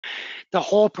the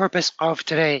whole purpose of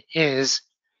today is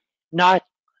not,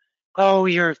 oh,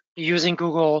 you're using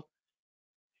Google,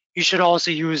 you should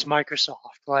also use Microsoft.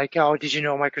 Like, oh, did you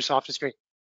know Microsoft is great?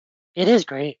 It is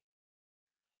great.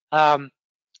 Um,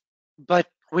 but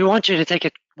we want you to take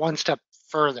it one step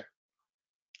further.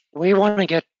 We want to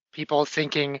get people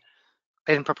thinking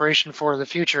in preparation for the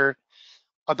future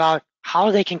about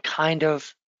how they can kind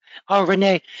of. Oh,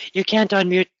 Renee, you can't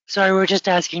unmute. Sorry, we're just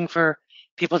asking for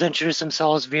people to introduce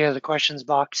themselves via the questions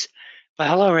box. But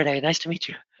hello, Renee. Nice to meet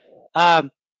you.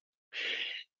 Um,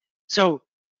 so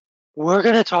we're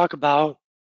going to talk about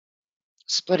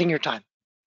splitting your time,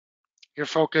 your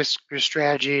focus, your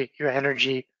strategy, your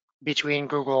energy between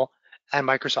Google and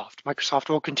Microsoft. Microsoft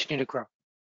will continue to grow.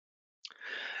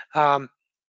 Um,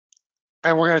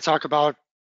 and we're going to talk about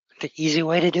the easy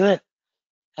way to do it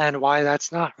and why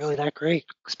that's not really that great,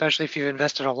 especially if you've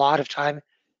invested a lot of time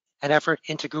and effort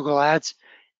into Google Ads.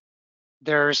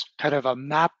 There's kind of a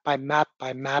map by map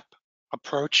by map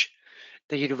approach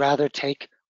that you'd rather take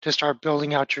to start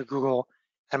building out your Google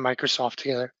and Microsoft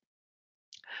together.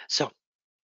 So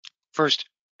first,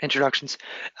 introductions.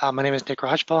 My name is Nick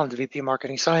Rajpal. I'm the VP of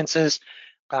Marketing Sciences.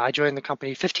 I joined the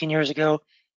company 15 years ago.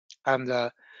 I'm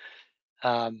the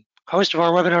host of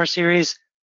our webinar series,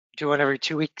 do one every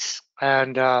 2 weeks,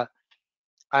 and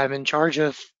I'm in charge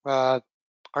of our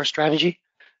strategy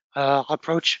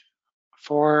approach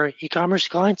for e-commerce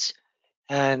clients.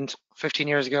 And 15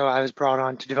 years ago, I was brought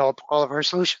on to develop all of our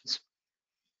solutions.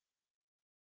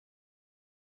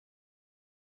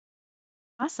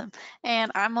 Awesome.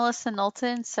 And I'm Melissa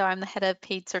Knowlton, so I'm the head of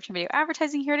paid search and video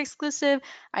advertising here at Exclusive.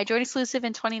 I joined Exclusive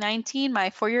in 2019. My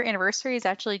 4-year anniversary is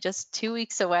actually just 2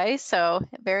 weeks away, so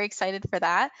very excited for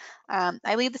that.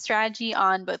 I lead the strategy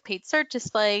on both paid search,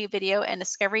 display, video, and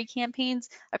discovery campaigns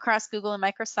across Google and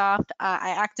Microsoft.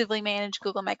 I actively manage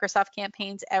Google Microsoft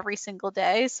campaigns every single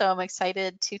day, so I'm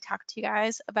excited to talk to you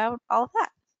guys about all of that.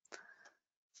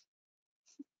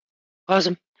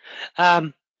 Awesome.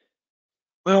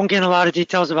 We won't get in a lot of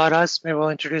details about us. Maybe we'll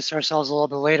introduce ourselves a little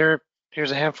bit later.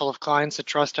 Here's a handful of clients that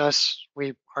trust us.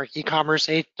 We are e-commerce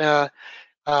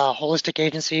holistic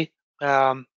agency. Been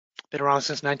around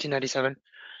since 1997,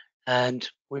 and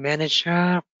we manage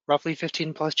roughly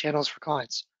 15 plus channels for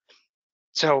clients.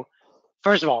 So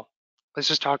first of all, let's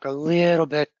just talk a little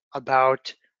bit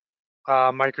about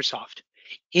Microsoft.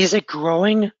 Is it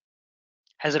growing?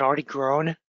 Has it already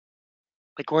grown?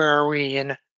 Like, where are we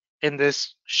in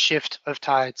this shift of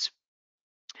tides?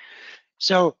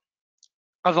 So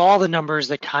of all the numbers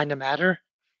that kind of matter,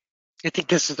 I think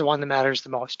this is the one that matters the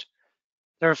most.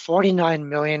 There are 49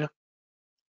 million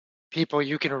people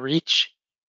you can reach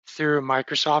through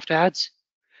Microsoft ads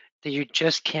that you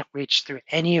just can't reach through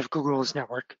any of Google's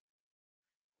network.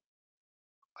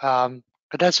 But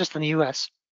that's just in the US.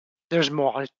 There's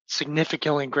more,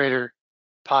 significantly greater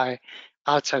pie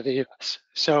outside the US.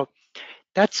 So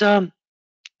that's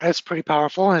pretty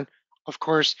powerful. And of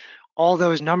course, all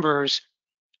those numbers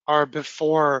are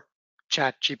before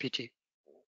ChatGPT.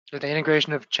 So the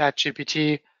integration of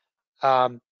ChatGPT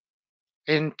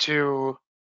into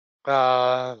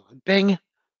Bing,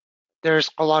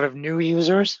 there's a lot of new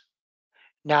users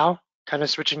now kind of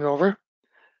switching over.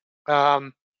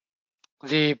 The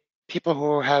people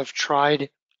who have tried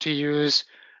to use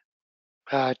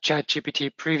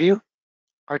ChatGPT Preview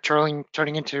are turning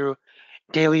into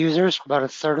daily users, about a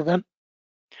third of them.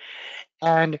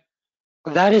 And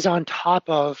that is on top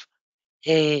of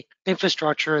a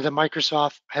infrastructure that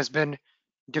Microsoft has been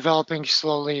developing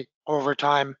slowly over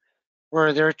time,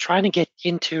 where they're trying to get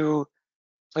into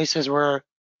places where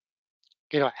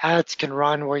ads can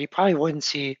run where you probably wouldn't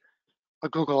see a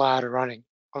Google ad running.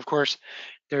 Of course,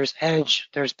 there's Edge,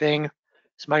 there's Bing,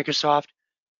 there's Microsoft,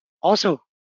 also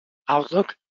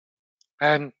Outlook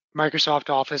and Microsoft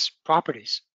Office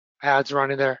properties. Ads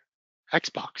running there,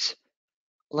 Xbox,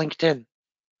 LinkedIn.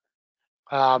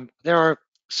 There are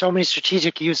so many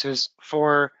strategic uses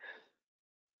for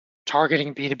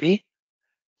targeting B2B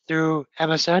through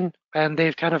MSN, and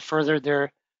they've kind of furthered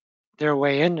their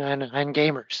way in and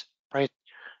gamers, right?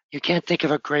 You can't think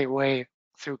of a great way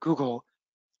through Google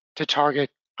to target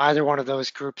either one of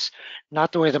those groups,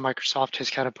 not the way that Microsoft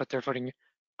has kind of put their footing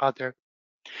out there.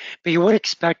 But you would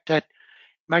expect that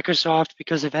Microsoft,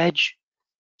 because of Edge,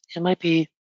 it might be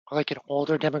like an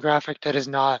older demographic that is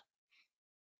not,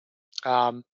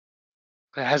 that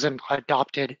hasn't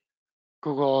adopted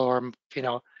Google or,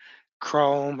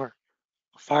 Chrome or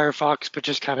Firefox, but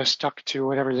just kind of stuck to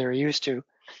whatever they're used to.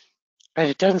 And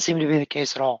it doesn't seem to be the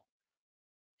case at all.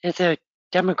 It's a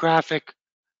demographic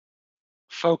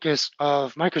focus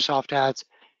of Microsoft ads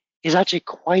is actually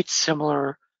quite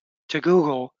similar to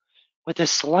Google with a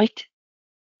slight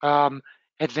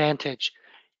advantage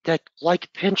that,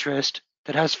 like Pinterest,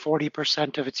 that has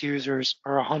 40% of its users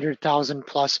or 100,000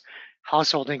 plus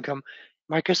household income,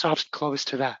 Microsoft's close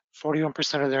to that.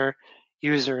 41% of their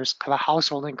users have a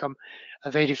household income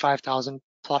of 85,000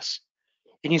 plus.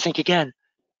 And you think again,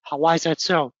 why is that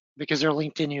so? Because they're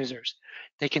LinkedIn users.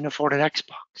 They can afford an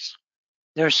Xbox.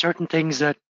 There are certain things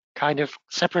that kind of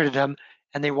separated them,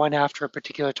 and they went after a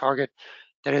particular target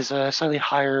that is a slightly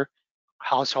higher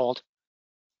household.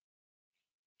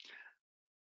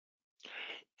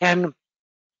 And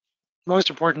most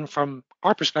important from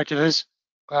our perspective is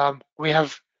we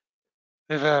have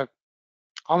a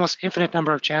almost infinite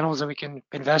number of channels that we can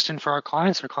invest in for our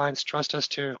clients. Our clients trust us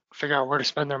to figure out where to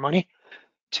spend their money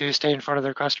to stay in front of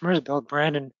their customers, build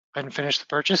brand, and finish the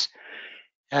purchase.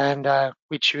 And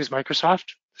we choose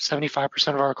Microsoft.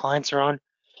 75% of our clients are on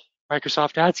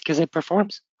Microsoft ads because it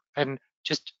performs. And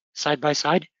just side by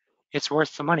side, it's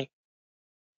worth the money.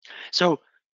 So,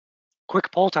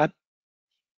 quick poll time.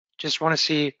 Just want to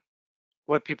see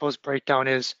what people's breakdown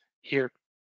is here.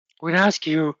 We're going to ask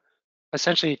you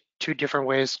essentially two different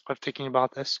ways of thinking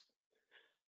about this.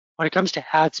 When it comes to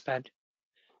ad spend,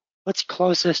 what's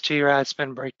closest to your ad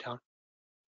spend breakdown?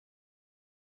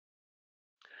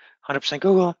 100%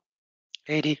 Google,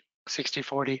 80, 60,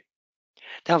 40.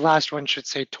 That last one should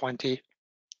say 20,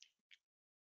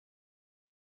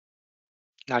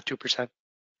 not 2%.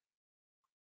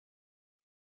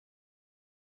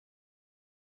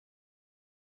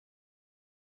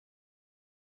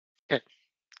 Okay,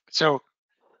 so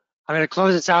I'm going to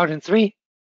close this out in 3,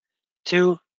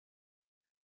 2,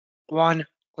 1.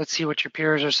 Let's see what your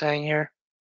peers are saying here.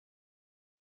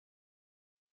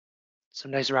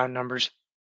 Some nice round numbers.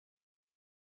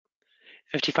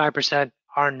 55%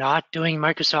 are not doing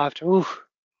Microsoft. Ooh,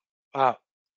 wow.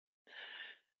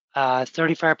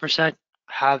 35%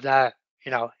 have that,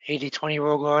 80-20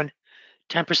 rule going.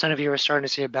 10% of you are starting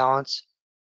to see a balance.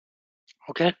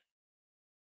 Okay,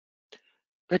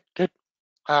 good, good.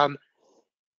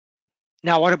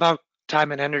 Now, what about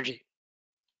time and energy?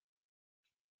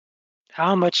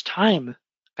 How much time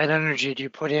and energy do you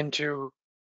put into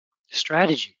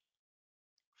strategy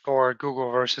for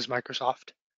Google versus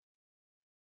Microsoft?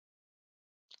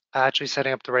 Actually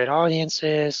setting up the right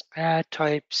audiences, ad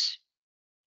types,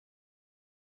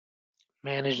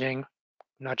 managing,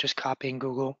 not just copying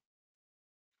Google.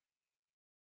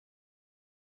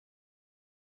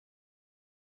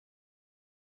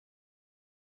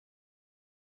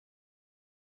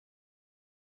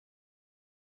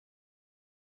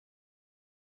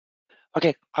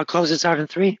 Okay, I'll close this out in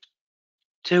 3,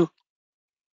 2,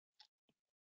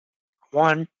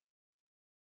 1.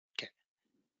 Okay,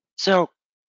 so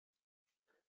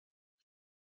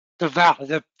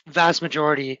the vast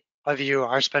majority of you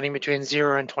are spending between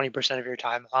 0 and 20% of your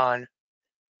time on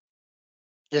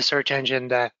the search engine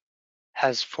that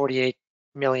has 48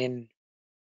 million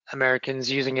Americans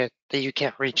using it that you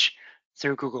can't reach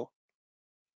through Google.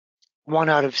 1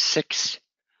 out of 6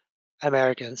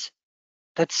 Americans.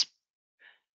 That's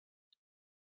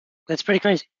pretty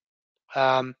crazy.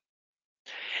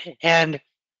 And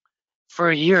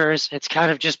for years, it's kind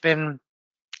of just been,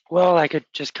 well, I could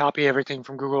just copy everything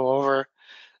from Google over,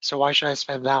 so why should I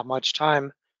spend that much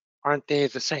time? Aren't they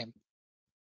the same?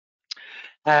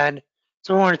 And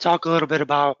so I want to talk a little bit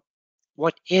about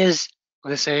what is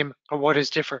the same or what is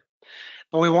different.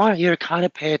 But we want you to kind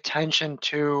of pay attention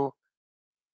to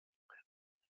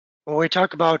when we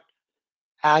talk about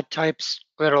ad types,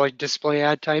 literally display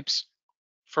ad types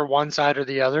for one side or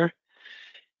the other,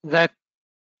 that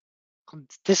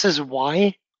this is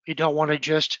why you don't want to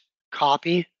just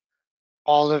copy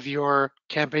all of your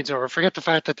campaigns over. Forget the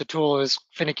fact that the tool is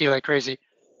finicky like crazy.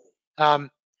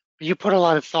 You put a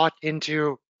lot of thought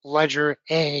into Ledger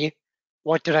A,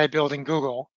 what did I build in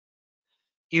Google?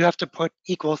 You have to put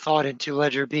equal thought into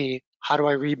Ledger B, how do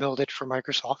I rebuild it for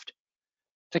Microsoft?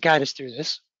 To guide us through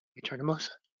this, we turn to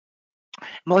Melissa.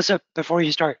 Melissa, before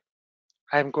you start,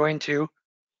 I'm going to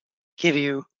give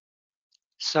you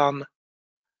some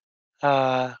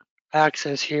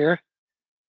access here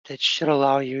that should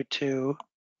allow you to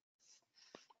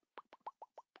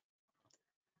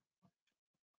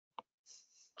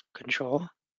control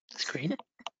the screen.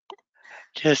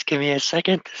 Just give me a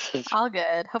second. This is All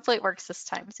good. Hopefully it works this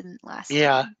time. It didn't last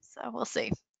yeah, time, so we'll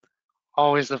see.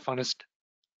 always the funnest.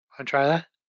 Want to try that?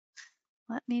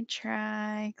 Let me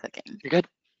try clicking. You're good?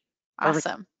 Perfect.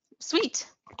 Awesome. Sweet.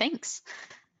 Thanks.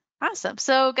 Awesome.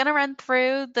 So gonna run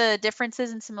through the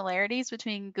differences and similarities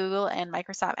between Google and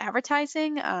Microsoft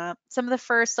advertising. Some of the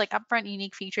first like upfront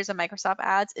unique features of Microsoft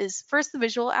ads is first the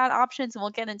visual ad options, and we'll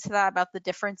get into that about the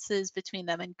differences between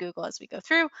them and Google as we go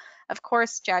through. Of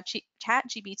course,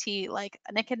 ChatGPT, like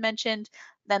Nick had mentioned,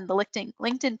 then the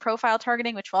LinkedIn profile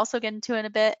targeting, which we'll also get into in a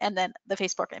bit, and then the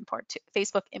Facebook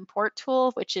import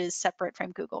tool, which is separate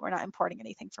from Google. We're not importing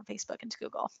anything from Facebook into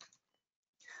Google.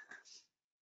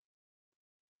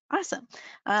 Awesome.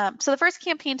 So the first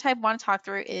campaign type I want to talk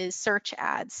through is search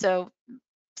ads. So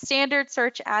standard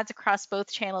search ads across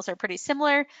both channels are pretty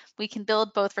similar. We can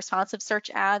build both responsive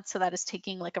search ads, so that is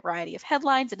taking like a variety of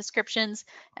headlines and descriptions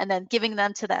and then giving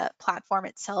them to the platform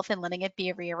itself and letting it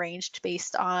be rearranged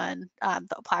based on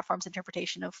the platform's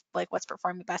interpretation of like what's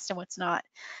performing best and what's not.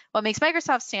 What makes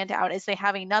Microsoft stand out is they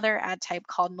have another ad type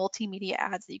called multimedia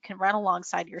ads that you can run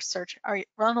alongside your search or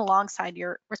run alongside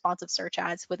your responsive search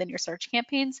ads within your search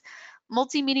campaigns.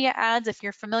 Multimedia ads, if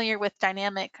you're familiar with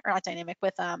dynamic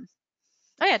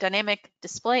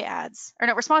display ads, or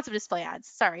no, responsive display ads,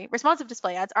 sorry, responsive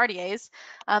display ads, RDAs.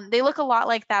 They look a lot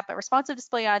like that, but responsive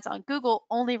display ads on Google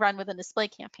only run within display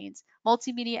campaigns.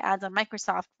 Multimedia ads on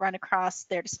Microsoft run across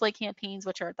their display campaigns,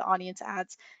 which are the audience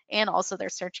ads, and also their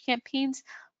search campaigns.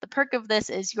 The perk of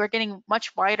this is you're getting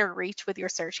much wider reach with your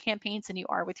search campaigns than you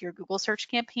are with your Google search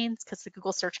campaigns, because the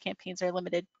Google search campaigns are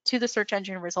limited to the search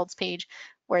engine results page,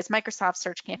 whereas Microsoft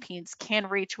search campaigns can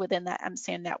reach within that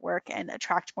MSAN network and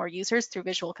attract more users through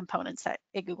visual components that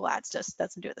Google Ads just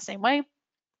doesn't do it the same way.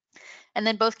 And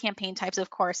then both campaign types, of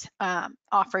course,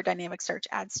 offer dynamic search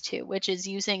ads too, which is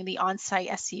using the on-site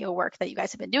SEO work that you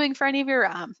guys have been doing for any of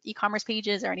your e-commerce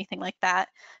pages or anything like that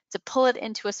to pull it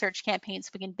into a search campaign so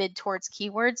we can bid towards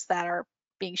keywords that are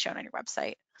being shown on your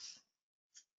website.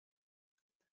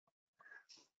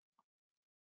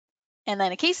 And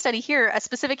then a case study here, a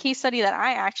specific case study that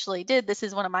I actually did. This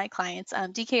is one of my clients,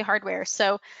 DK Hardware.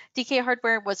 So DK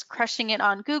Hardware was crushing it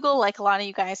on Google, like a lot of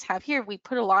you guys have here. We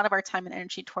put a lot of our time and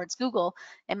energy towards Google,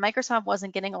 and Microsoft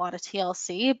wasn't getting a lot of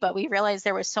TLC, but we realized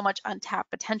there was so much untapped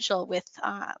potential with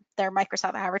their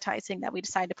Microsoft advertising that we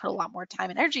decided to put a lot more time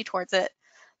and energy towards it.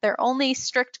 Their only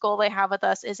strict goal they have with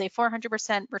us is a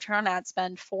 400% return on ad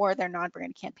spend for their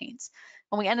non-brand campaigns.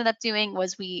 What we ended up doing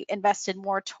was we invested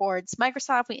more towards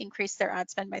Microsoft. We increased their ad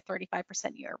spend by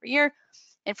 35% year over year.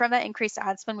 And from that increased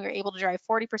ad spend, we were able to drive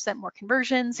 40% more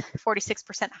conversions,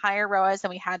 46% higher ROAS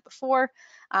than we had before.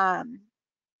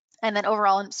 And then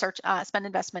overall in search spend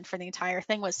investment for the entire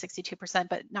thing was 62%,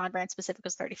 but non-brand specific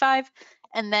was 35%.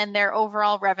 And then their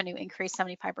overall revenue increased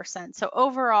 75%. So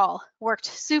overall worked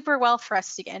super well for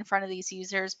us to get in front of these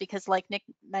users because like Nick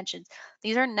mentioned,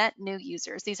 these are net new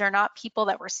users. These are not people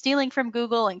that were stealing from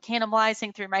Google and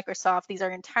cannibalizing through Microsoft. These are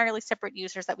entirely separate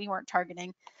users that we weren't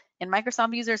targeting. And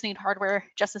Microsoft users need hardware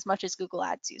just as much as Google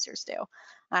Ads users do.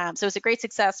 So it's a great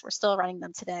success. We're still running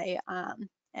them today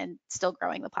and still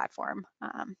growing the platform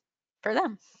for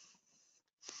them.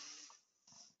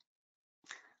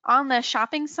 On the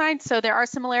shopping side, so there are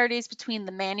similarities between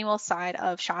the manual side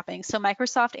of shopping. So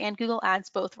Microsoft and Google Ads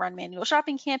both run manual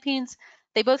shopping campaigns.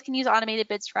 They both can use automated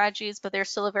bid strategies, but they're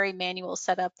still a very manual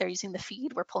setup. They're using the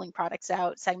feed, we're pulling products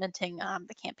out, segmenting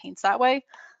the campaigns that way.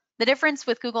 The difference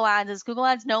with Google Ads is Google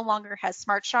Ads no longer has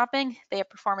smart shopping. They have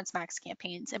Performance Max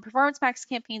campaigns. And Performance Max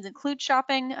campaigns include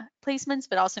shopping placements,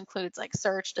 but also includes like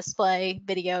search, display,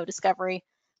 video, discovery,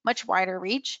 much wider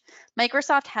reach.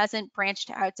 Microsoft hasn't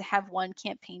branched out to have one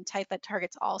campaign type that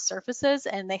targets all surfaces,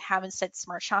 and they have instead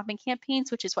smart shopping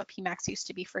campaigns, which is what PMax used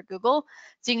to be for Google.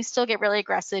 So you can still get really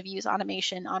aggressive, use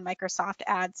automation on Microsoft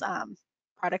Ads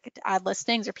product ad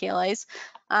listings or PLAs.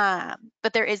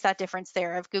 But there is that difference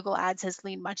there of Google Ads has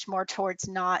leaned much more towards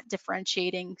not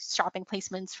differentiating shopping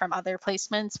placements from other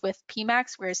placements with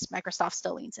PMax, whereas Microsoft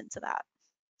still leans into that.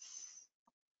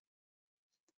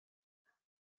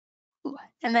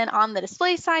 And then on the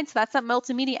display side, so that's that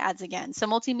multimedia ads again. So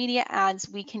multimedia ads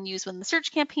we can use within the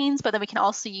search campaigns, but then we can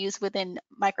also use within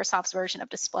Microsoft's version of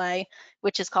display,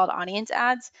 which is called audience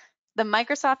ads. The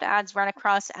Microsoft ads run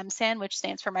across MSAN, which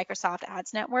stands for Microsoft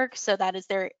Ads Network. So that is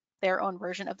their own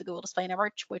version of the Google Display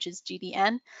Network, which is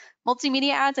GDN.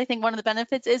 Multimedia ads, I think one of the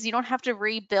benefits is you don't have to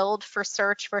rebuild for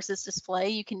search versus display.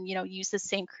 You can, use the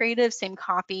same creative, same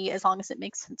copy, as long as it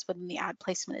makes sense within the ad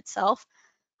placement itself.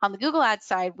 On the Google Ads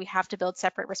side, we have to build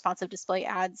separate responsive display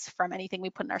ads from anything we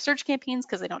put in our search campaigns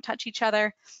because they don't touch each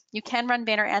other. You can run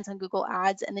banner ads on Google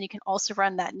Ads, and then you can also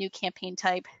run that new campaign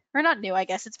type, or not new, I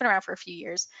guess, it's been around for a few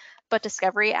years, but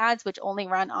discovery ads, which only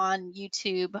run on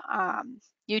YouTube,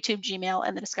 Gmail,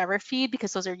 and the Discover feed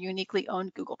because those are uniquely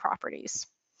owned Google properties.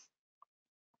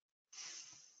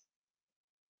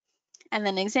 And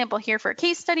then an example here for a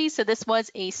case study. So this was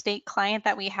a state client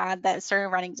that we had that started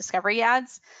running discovery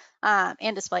ads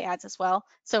and display ads as well.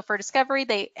 So for discovery,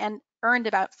 they earned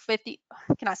about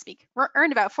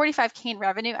earned about 45K in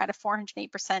revenue at a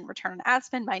 408% return on ad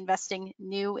spend by investing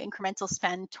new incremental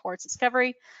spend towards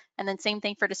discovery. And then same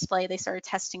thing for display, they started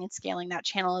testing and scaling that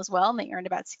channel as well, and they earned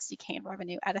about 60K in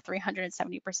revenue at a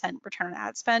 370% return on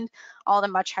ad spend, all the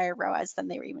much higher ROAS than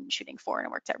they were even shooting for, and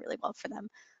it worked out really well for them.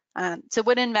 So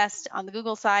would invest on the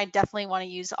Google side, definitely want to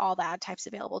use all the ad types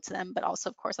available to them, but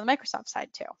also of course on the Microsoft side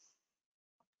too.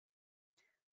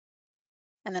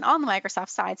 And then on the Microsoft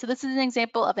side, so this is an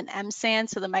example of an MSAN,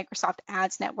 so the Microsoft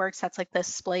Ads Networks, that's like the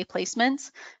display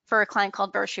placements for a client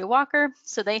called Berkshire Walker.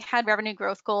 So they had revenue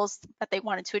growth goals that they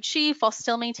wanted to achieve while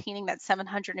still maintaining that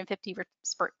 750%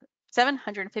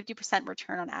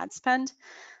 return on ad spend.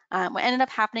 What ended up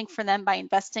happening for them by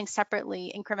investing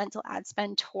separately incremental ad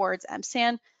spend towards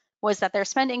MSAN was that their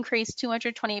spend increased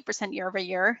 228% year over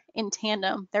year. In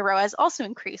tandem, their ROAS also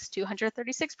increased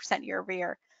 236% year over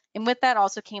year. And with that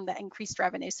also came the increased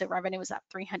revenue. So revenue was up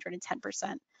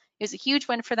 310%. It was a huge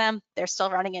win for them. They're still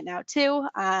running it now too.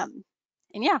 And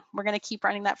yeah, we're going to keep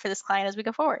running that for this client as we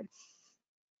go forward.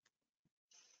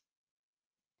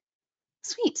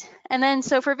 Sweet. And then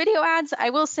so for video ads, I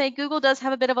will say Google does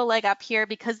have a bit of a leg up here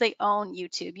because they own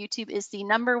YouTube. YouTube is the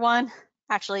 #1,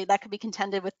 actually that could be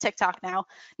contended with TikTok now,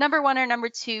 #1 or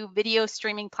 #2 video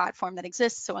streaming platform that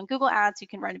exists. So on Google Ads, you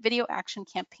can run video action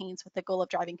campaigns with the goal of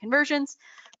driving conversions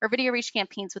or video reach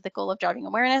campaigns with the goal of driving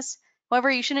awareness.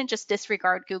 However, you shouldn't just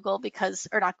disregard Google because,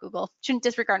 or not Google, shouldn't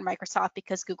disregard Microsoft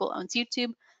because Google owns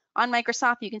YouTube. On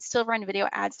Microsoft, you can still run video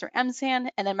ads through MSAN,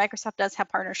 and then Microsoft does have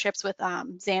partnerships with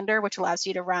Xandr, which allows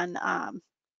you to run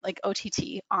like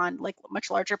OTT on like much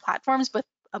larger platforms with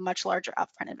a much larger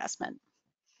upfront investment.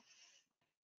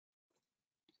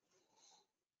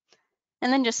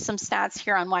 And then just some stats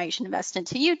here on why you should invest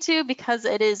into YouTube, because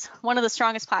it is one of the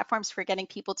strongest platforms for getting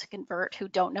people to convert who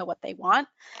don't know what they want.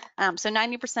 So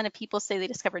 90% of people say they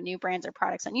discover new brands or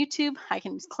products on YouTube. I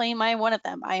can claim I am one of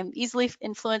them. I am easily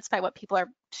influenced by what people are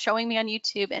showing me on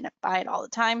YouTube and buy it all the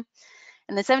time.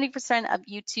 And then 70% of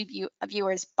YouTube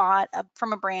viewers bought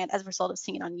from a brand as a result of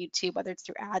seeing it on YouTube, whether it's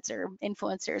through ads or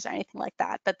influencers or anything like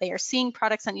that. But they are seeing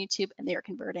products on YouTube and they are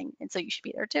converting. And so you should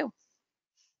be there too.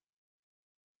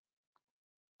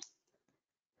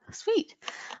 Sweet.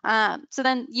 So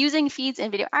then using feeds in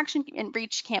video action and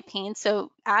reach campaigns.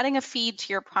 So adding a feed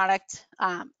to your product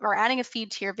or adding a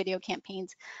feed to your video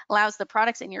campaigns allows the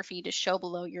products in your feed to show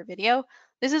below your video.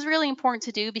 This is really important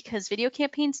to do because video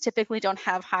campaigns typically don't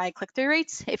have high click-through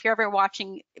rates. If you're ever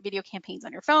watching video campaigns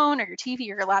on your phone or your TV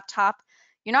or your laptop,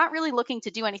 you're not really looking to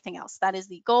do anything else. That is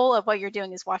the goal of what you're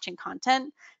doing, is watching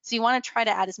content. So you want to try to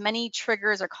add as many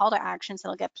triggers or call to actions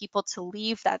that'll get people to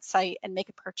leave that site and make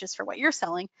a purchase for what you're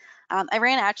selling. I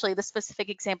ran actually the specific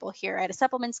example here. I had a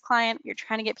supplements client. You're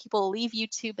trying to get people to leave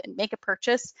YouTube and make a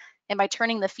purchase. And by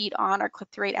turning the feed on, our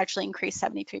click-through rate actually increased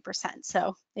 73%.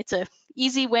 So it's an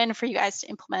easy win for you guys to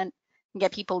implement and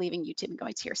get people leaving YouTube and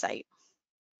going to your site.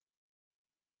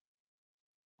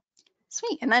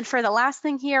 Sweet. And then for the last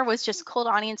thing here was just cold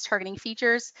audience targeting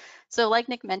features. So like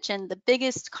Nick mentioned, the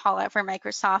biggest call out for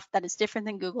Microsoft that is different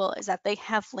than Google is that they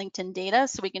have LinkedIn data,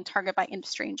 so we can target by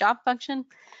industry and job function.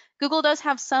 Google does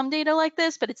have some data like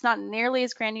this, but it's not nearly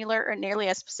as granular or nearly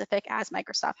as specific as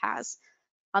Microsoft has.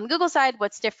 On the Google side,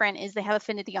 what's different is they have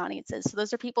affinity audiences. So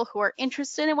those are people who are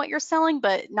interested in what you're selling,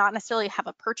 but not necessarily have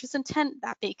a purchase intent.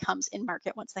 That becomes in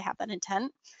market once they have that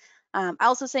intent. I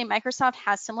also say Microsoft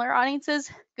has similar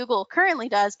audiences. Google currently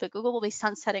does, but Google will be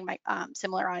sunsetting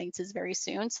similar audiences very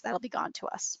soon, so that'll be gone to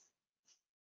us.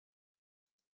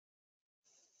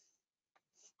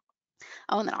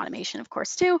 Oh, and then automation, of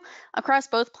course, too. Across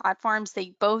both platforms,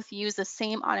 they both use the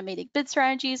same automated bid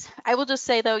strategies. I will just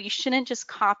say, though, you shouldn't just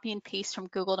copy and paste from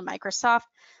Google to Microsoft.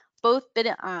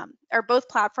 Both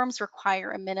platforms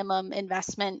require a minimum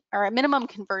investment or a minimum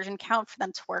conversion count for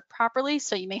them to work properly.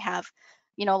 So you may have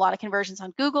a lot of conversions on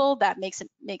Google that makes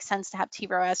sense to have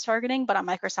TROAS targeting, but on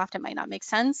Microsoft, it might not make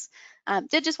sense.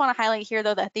 Did just want to highlight here,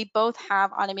 though, that they both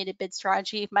have automated bid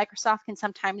strategy. Microsoft can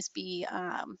sometimes be,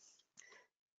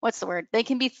 they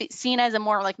can be seen as a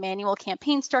more like manual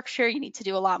campaign structure. You need to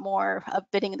do a lot more of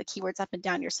bidding the keywords up and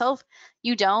down yourself.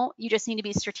 You don't. You just need to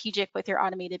be strategic with your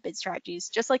automated bid strategies,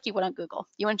 just like you would on Google.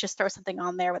 You wouldn't just throw something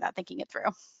on there without thinking it through.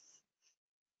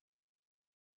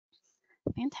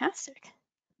 Fantastic.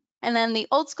 And then the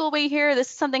old school way here,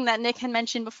 this is something that Nick had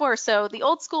mentioned before. So the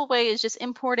old school way is just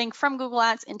importing from Google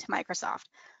Ads into Microsoft.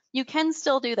 you can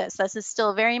still do this. This is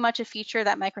still very much a feature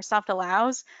that Microsoft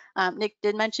allows. Nick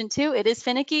did mention too, it is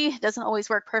finicky. It doesn't always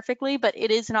work perfectly, but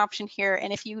it is an option here.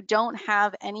 And if you don't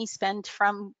have any spend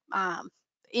from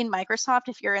in Microsoft,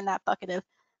 if you're in that bucket of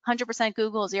 100%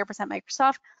 Google, 0%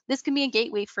 Microsoft, this can be a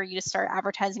gateway for you to start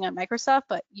advertising on Microsoft,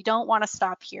 but you don't want to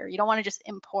stop here. You don't want to just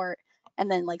import and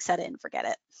then like set it and forget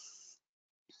it.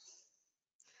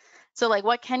 So like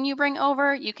what can you bring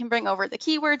over? You can bring over the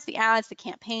keywords, the ads, the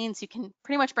campaigns. You can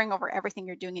pretty much bring over everything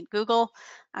you're doing in Google.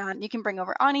 You can bring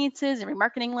over audiences and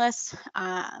remarketing lists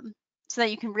so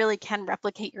that you can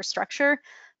replicate your structure.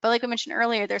 But like I mentioned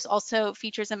earlier, there's also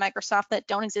features in Microsoft that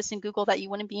don't exist in Google that you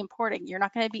wouldn't be importing. You're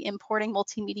not going to be importing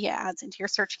multimedia ads into your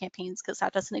search campaigns because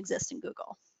that doesn't exist in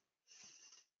Google.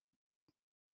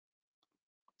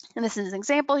 And this is an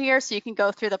example here, so you can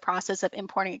go through the process of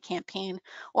importing a campaign,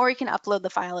 or you can upload the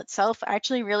file itself. I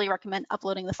actually really recommend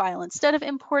uploading the file instead of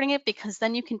importing it, because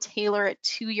then you can tailor it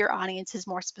to your audiences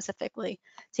more specifically.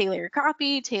 Tailor your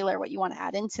copy, tailor what you want to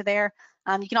add into there.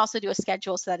 You can also do a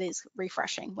schedule so that is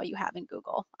refreshing what you have in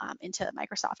Google into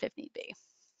Microsoft if need be.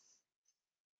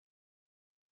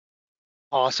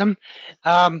 Awesome.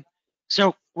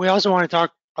 So we also want to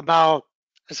talk about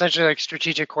essentially like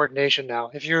strategic coordination now.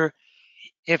 If you're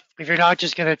not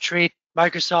just going to treat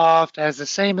Microsoft as the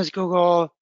same as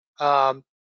Google, you're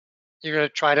going to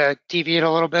try to deviate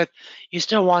a little bit. You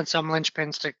still want some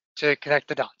linchpins to connect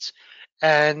the dots,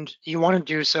 and you want to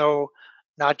do so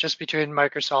not just between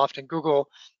Microsoft and Google,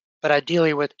 but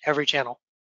ideally with every channel.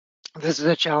 This is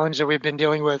a challenge that we've been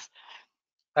dealing with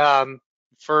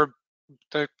for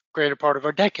the greater part of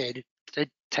our decade.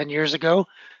 10 years ago,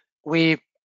 we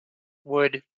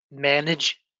would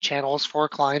manage channels for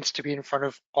clients to be in front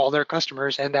of all their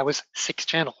customers, and that was 6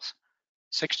 channels.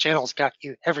 6 channels got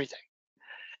you everything.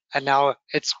 And now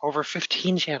it's over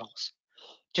 15 channels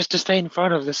just to stay in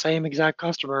front of the same exact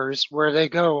customers where they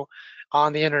go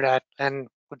on the internet and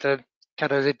with the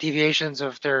kind of the deviations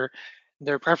of their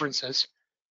preferences.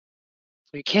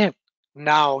 We can't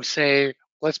now say,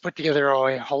 let's put together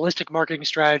a holistic marketing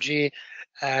strategy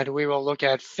and we will look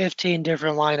at 15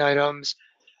 different line items.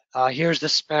 Here's the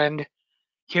spend.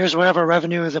 Here's whatever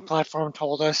revenue the platform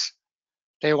told us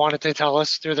they wanted to tell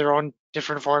us through their own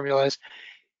different formulas.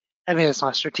 I mean, it's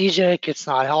not strategic. It's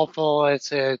not helpful.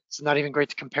 It's not even great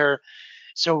to compare.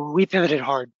 So we pivoted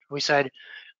hard. We said,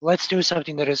 let's do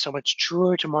something that is so much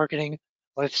truer to marketing.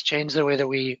 Let's change the way that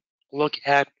we look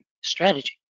at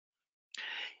strategy.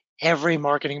 Every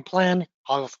marketing plan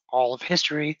of all of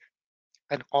history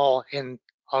and all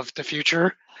of the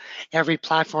future, every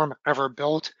platform ever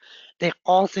built, they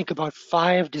all think about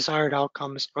 5 desired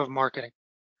outcomes of marketing.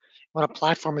 When a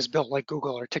platform is built like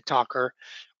Google or TikTok or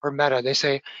Meta, they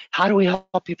say, how do we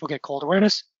help people get cold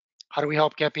awareness? How do we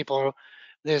help get people,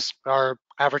 our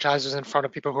advertisers in front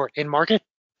of people who are in market?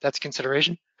 That's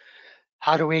consideration.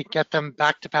 How do we get them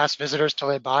back to past visitors till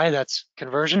they buy? That's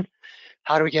conversion.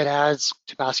 How do we get ads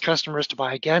to past customers to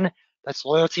buy again? That's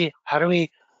loyalty. How do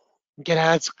we get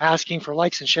ads asking for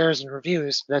likes and shares and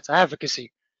reviews? That's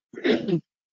advocacy.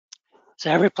 So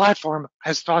every platform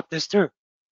has thought this through.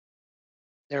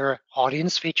 There are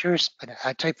audience features and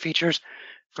ad type features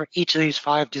for each of these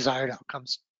 5 desired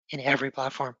outcomes in every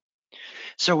platform.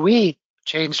 So we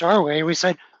changed our way. We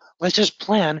said, let's just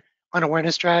plan an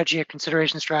awareness strategy, a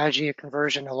consideration strategy, a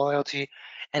conversion, a loyalty,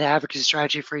 and advocacy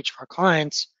strategy for each of our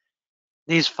clients.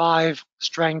 These 5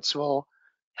 strengths will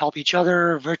help each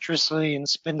other virtuously and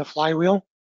spin the flywheel.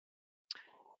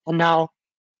 And now,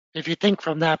 if you think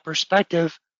from that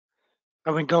perspective,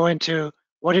 and we go into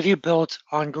what have you built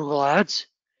on Google Ads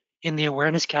in the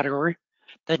awareness category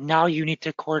that now you need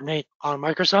to coordinate on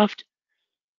Microsoft,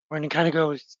 we're going to kind of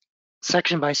go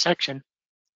section by section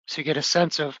so you get a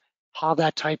sense of how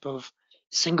that type of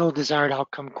single desired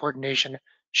outcome coordination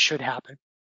should happen.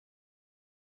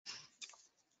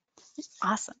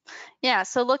 Awesome. Yeah,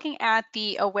 so looking at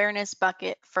the awareness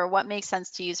bucket for what makes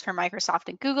sense to use for Microsoft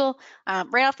and Google,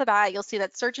 right off the bat, you'll see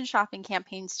that search and shopping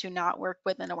campaigns do not work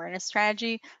with an awareness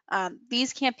strategy.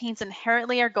 These campaigns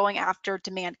inherently are going after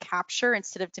demand capture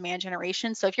instead of demand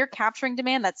generation. So if you're capturing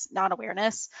demand, that's not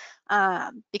awareness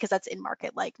because that's in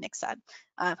market, like Nick said.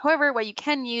 However, what you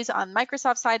can use on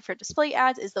Microsoft side for display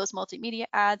ads is those multimedia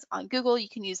ads. On Google, you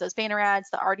can use those banner ads,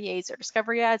 the RDAs or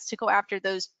discovery ads to go after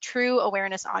those true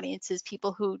awareness audiences,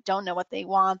 people who don't know what they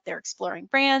want, they're exploring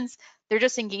brands, they're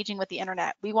just engaging with the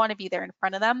internet. We want to be there in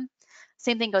front of them.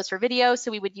 Same thing goes for video.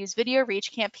 So we would use video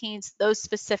reach campaigns. Those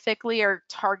specifically are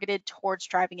targeted towards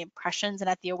driving impressions. And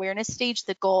at the awareness stage,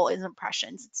 the goal is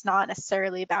impressions. It's not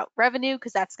necessarily about revenue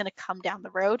because that's going to come down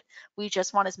the road. We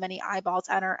just want as many eyeballs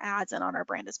on our ads and on our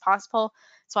brand as possible.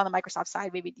 So on the Microsoft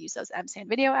side, we would use those MSAN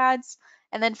video ads.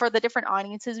 And then for the different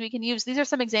audiences we can use, these are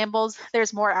some examples.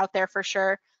 There's more out there for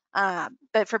sure.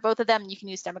 But for both of them, you can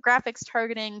use demographics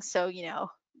targeting. So, you know,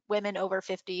 women over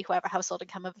 50 who have a household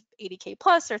income of 80K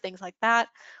plus or things like that.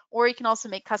 Or you can also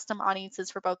make custom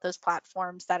audiences for both those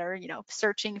platforms that are, you know,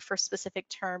 searching for specific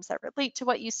terms that relate to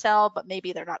what you sell, but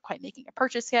maybe they're not quite making a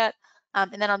purchase yet.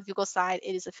 And then on Google side,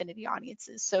 it is affinity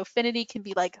audiences. So affinity can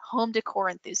be like home decor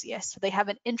enthusiasts. So they have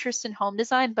an interest in home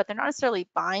design, but they're not necessarily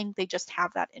buying, they just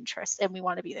have that interest and we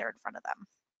want to be there in front of them.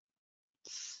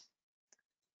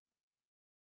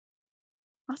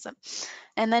 Awesome.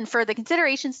 And then for the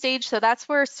consideration stage, so that's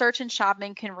where search and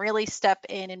shopping can really step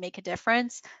in and make a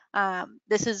difference.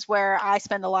 This is where I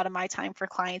spend a lot of my time for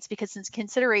clients because since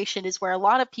consideration is where a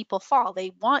lot of people fall.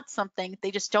 They want something,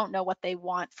 they just don't know what they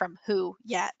want from who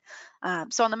yet.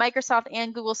 So on the Microsoft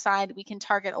and Google side, we can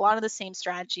target a lot of the same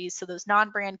strategies. So those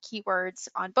non-brand keywords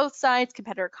on both sides,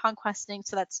 competitor conquesting.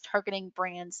 So that's targeting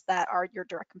brands that are your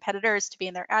direct competitors to be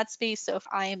in their ad space. So if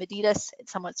I am Adidas and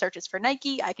someone searches for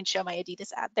Nike, I can show my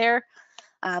Adidas ad there.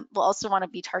 We'll also want to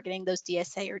be targeting those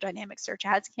DSA or dynamic search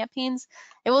ads campaigns.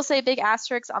 I will say a big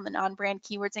asterisk on the non-brand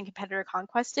keywords and competitor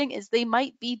conquesting is they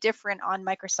might be different on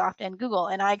Microsoft and Google.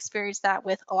 And I experience that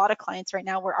with a lot of clients right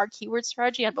now where our keyword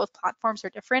strategy on both platforms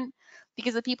are different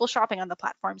because the people shopping on the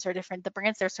platforms are different. The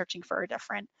brands they're searching for are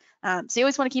different. So you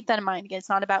always want to keep that in mind. Again, it's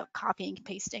not about copying and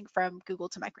pasting from Google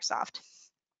to Microsoft.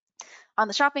 On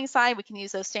the shopping side, we can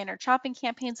use those standard shopping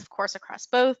campaigns, of course, across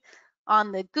both.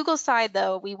 On the Google side,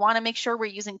 though, we want to make sure we're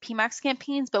using PMAX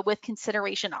campaigns, but with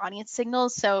consideration audience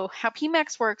signals. So how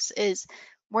PMAX works is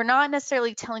we're not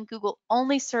necessarily telling Google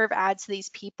only serve ads to these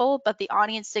people, but the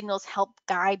audience signals help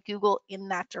guide Google in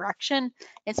that direction.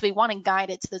 And so we want to guide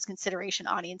it to those consideration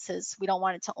audiences. We don't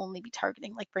want it to only be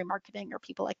targeting like remarketing or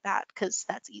people like that because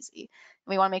that's easy.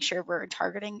 We want to make sure we're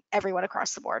targeting everyone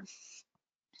across the board.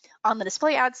 On the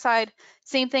display ad side,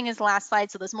 same thing as the last slide.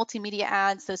 So those multimedia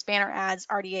ads, those banner ads,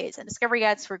 RDAs, and discovery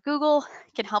ads for Google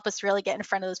can help us really get in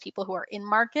front of those people who are in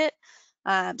market.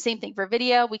 Same thing for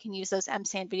video. We can use those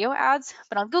MSAN video ads.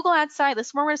 But on Google ad side, this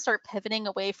is where we're going to start pivoting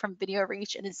away from video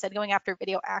reach and instead going after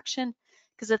video action.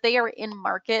 Because if they are in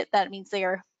market, that means they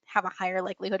have a higher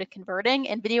likelihood of converting.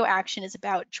 And video action is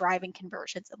about driving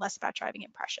conversions and less about driving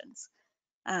impressions.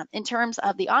 In terms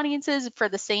of the audiences, for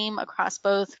the same across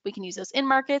both, we can use those in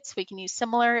markets, we can use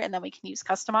similar, and then we can use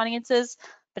custom audiences.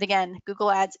 But again,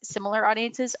 Google Ads similar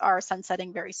audiences are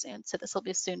sunsetting very soon, so this will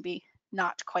soon be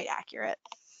not quite accurate.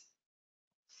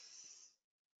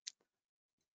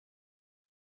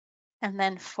 And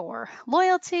then for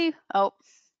loyalty, oh,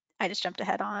 I just jumped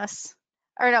ahead on us.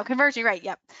 Or no, conversion, right,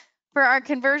 yep. For our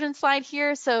conversion slide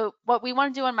here, so what we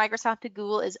want to do on Microsoft to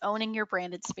Google is owning your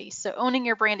branded space, so owning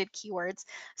your branded keywords.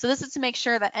 So this is to make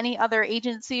sure that any other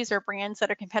agencies or brands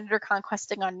that are competitor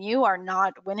conquesting on you are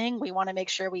not winning. We want to make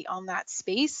sure we own that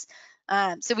space.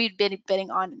 So we'd be bidding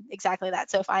on exactly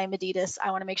that. So if I am Adidas,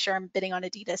 I want to make sure I'm bidding on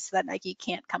Adidas so that Nike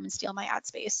can't come and steal my ad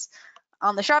space.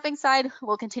 On the shopping side,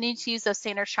 we'll continue to use those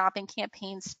standard shopping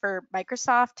campaigns for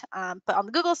Microsoft. But on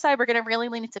the Google side, we're going to really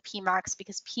lean into PMAX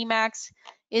because PMAX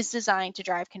is designed to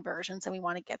drive conversions and we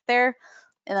want to get there.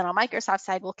 And then on Microsoft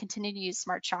side, we'll continue to use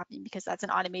smart shopping because that's an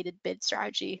automated bid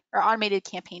strategy or automated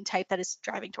campaign type that is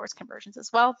driving towards conversions as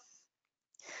well.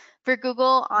 For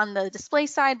Google, on the display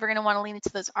side, we're going to want to lean into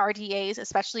those RDAs,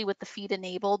 especially with the feed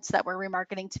enabled so that we're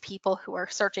remarketing to people who are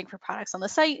searching for products on the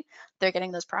site. They're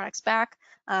getting those products back.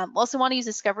 We'll also want to use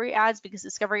discovery ads because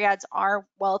discovery ads are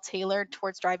well tailored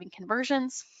towards driving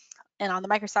conversions. And on the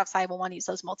Microsoft side, we'll want to use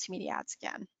those multimedia ads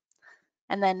again.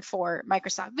 And then for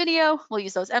Microsoft Video, we'll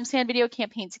use those MSAN video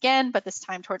campaigns again, but this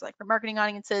time towards like remarketing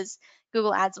audiences.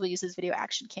 Google Ads will use those video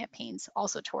action campaigns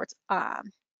also towards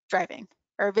driving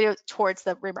or video towards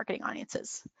the remarketing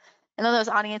audiences. And then those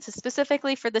audiences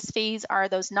specifically for this phase are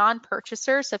those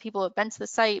non-purchasers, so people who have been to the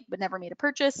site but never made a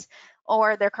purchase,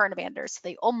 or they're cart abandoners, so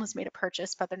they almost made a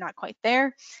purchase but they're not quite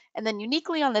there. And then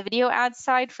uniquely on the video ad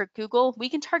side for Google, we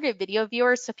can target video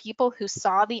viewers, so people who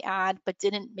saw the ad but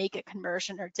didn't make a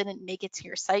conversion or didn't make it to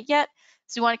your site yet.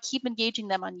 So we want to keep engaging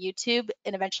them on YouTube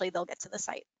and eventually they'll get to the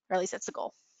site, or at least that's the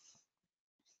goal.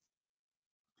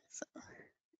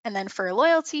 And then for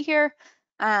loyalty here,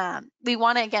 We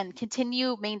want to, again,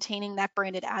 continue maintaining that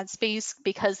branded ad space,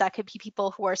 because that could be people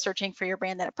who are searching for your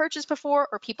brand that have purchased before,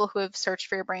 or people who have searched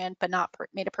for your brand but not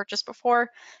made a purchase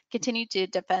before. Continue to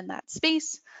defend that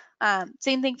space.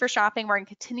 Same thing for shopping. We're going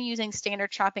to continue using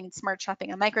standard shopping and smart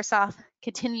shopping on Microsoft,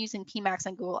 continue using PMax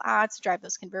and Google Ads to drive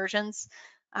those conversions.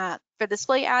 For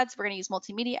display ads, we're going to use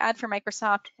multimedia ad for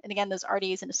Microsoft. And again, those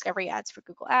RDAs and discovery ads for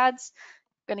Google Ads.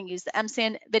 We're going to use the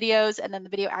MSAN videos and then the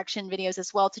video action videos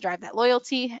as well to drive that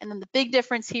loyalty. And then the big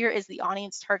difference here is the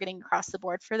audience targeting across the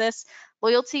board for this.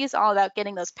 Loyalty is all about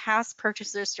getting those past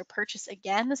purchasers to purchase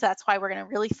again. So that's why we're going to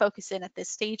really focus in at this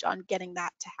stage on getting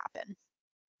that to happen.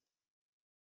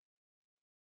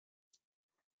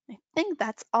 I think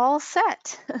that's all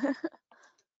set. Yes.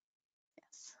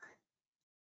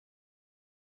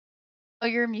 Oh,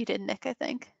 you're muted, Nick, I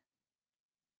think.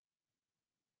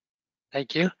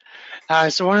 Thank you.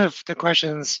 So one of the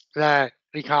questions that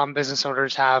e-com business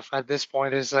owners have at this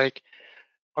point is like,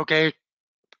 okay,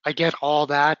 I get all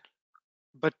that,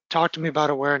 but talk to me about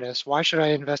awareness. Why should I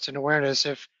invest in awareness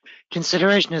if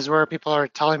consideration is where people are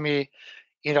telling me,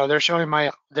 they're showing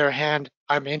their hand,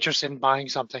 I'm interested in buying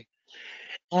something.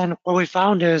 And what we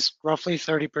found is roughly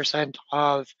 30%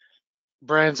 of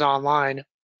brands online,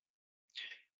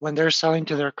 when they're selling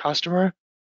to their customer,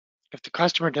 if the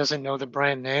customer doesn't know the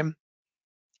brand name,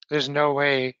 there's no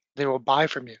way they will buy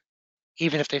from you,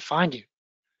 even if they find you.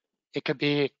 It could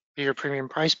be your premium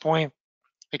price point.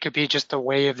 It could be just the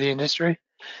way of the industry.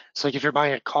 So like if you're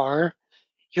buying a car,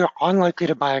 you're unlikely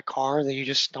to buy a car that you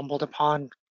just stumbled upon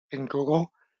in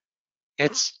Google.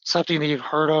 It's something that you've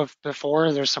heard of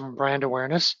before. There's some brand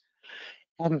awareness.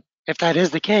 And if that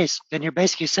is the case, then you're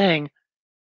basically saying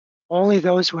only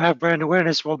those who have brand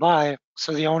awareness will buy.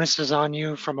 So the onus is on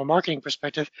you from a marketing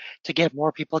perspective to get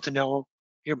more people to know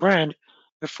your brand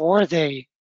before they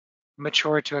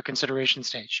mature to a consideration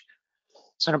stage.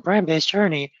 So in a brand-based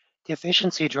journey, the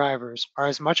efficiency drivers are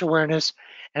as much awareness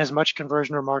and as much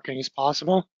conversion or marketing as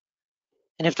possible.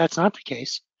 And if that's not the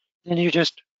case, then you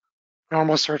just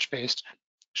normal search-based.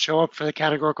 Show up for the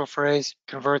categorical phrase,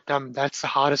 convert them. That's the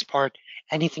hottest part.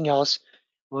 Anything else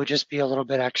will just be a little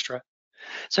bit extra.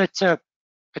 So it's a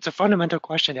fundamental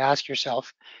question to ask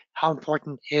yourself. How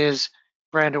important is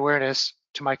brand awareness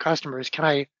to my customers? Can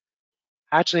I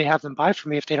actually have them buy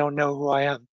from me if they don't know who I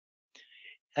am?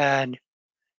 And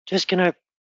just gonna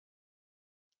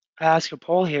ask a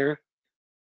poll here.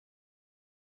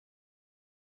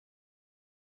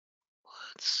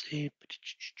 Let's see.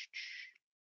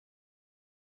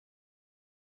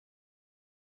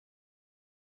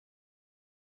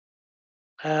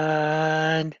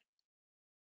 And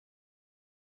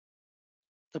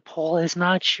the poll is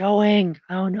not showing.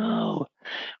 Oh no.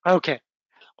 Okay.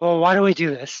 Well, why do we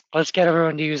do this? Let's get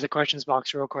everyone to use the questions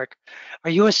box real quick. Are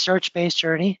you a search-based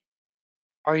journey?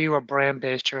 Are you a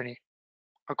brand-based journey?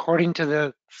 According to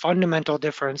the fundamental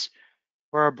difference,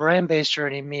 where a brand-based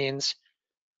journey means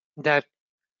that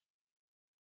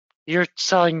you're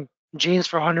selling jeans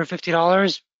for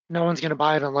 $150, no one's going to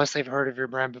buy it unless they've heard of your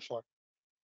brand before.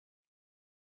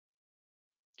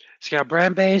 So you got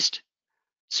brand-based,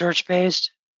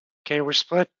 search-based. Okay, we're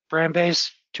split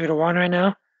brand-based 2-to-1 right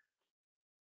now.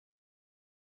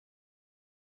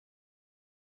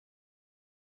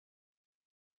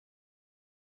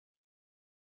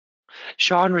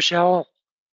 Sean, Rochelle,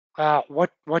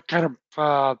 what kind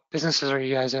of businesses are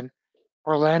you guys in?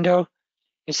 Orlando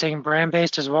is saying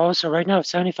brand-based as well. So right now,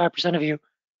 75% of you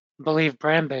believe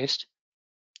brand-based.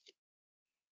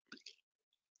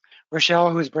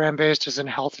 Rochelle, who's brand-based, is in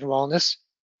health and wellness.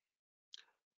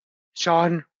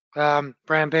 Sean,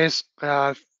 brand-based,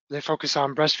 they focus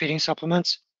on breastfeeding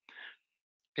supplements.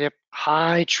 Yep,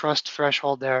 high trust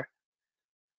threshold there.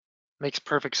 Makes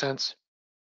perfect sense.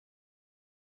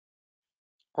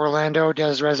 Orlando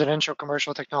does residential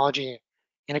commercial technology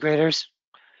integrators.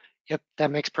 Yep,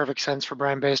 that makes perfect sense for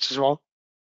brand-based as well.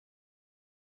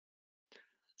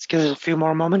 Let's give it a few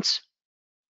more moments.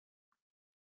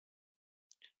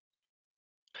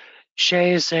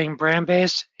 Shay is saying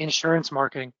brand-based insurance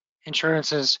marketing.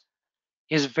 Insurance is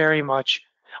very much,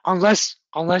 unless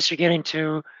you're getting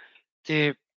to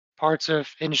the parts of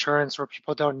insurance where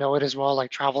people don't know it as well, like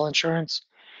travel insurance,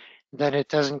 then it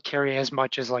doesn't carry as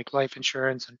much as like life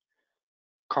insurance and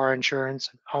car insurance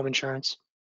and home insurance.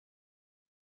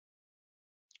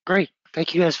 Great.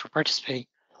 Thank you guys for participating.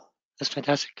 That's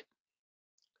fantastic.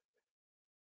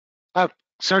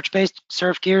 Search-based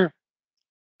surf gear.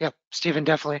 Yep, Stephen,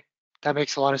 definitely. That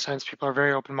makes a lot of sense. People are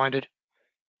very open-minded.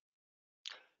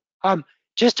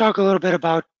 Just talk a little bit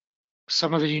about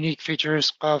some of the unique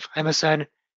features of MSN.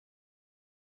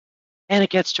 And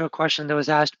it gets to a question that was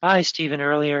asked by Stephen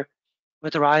earlier.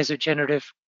 with the rise of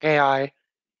generative AI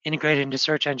integrated into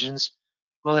search engines,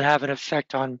 will it have an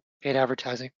effect on paid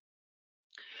advertising?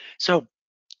 So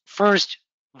first,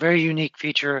 very unique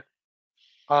feature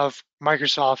of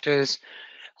Microsoft is,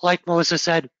 like Melissa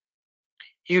said,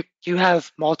 you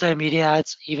have multimedia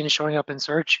ads even showing up in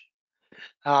search.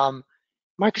 Um,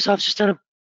 Microsoft's just done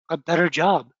a better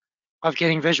job of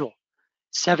getting visual.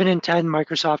 7 in 10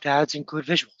 Microsoft ads include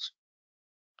visuals.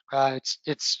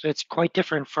 It's quite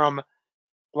different from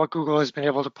what Google has been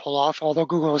able to pull off, although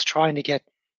Google is trying to get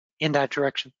in that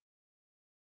direction.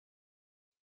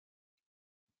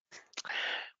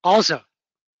 Also,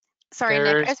 Sorry, Nick.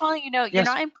 I there's just want to let you know you're yes,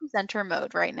 not in presenter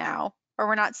mode right now, or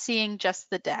we're not seeing just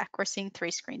the deck. We're seeing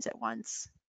three screens at once.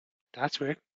 that's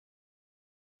weird.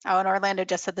 Oh, and Orlando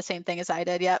just said the same thing as I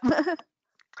did. Yep.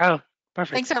 Oh,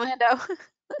 perfect. Thanks, Orlando.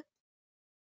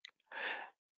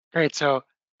 Great. So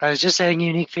I was just saying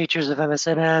unique features of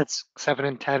MSN ads. 7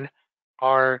 in 10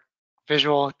 are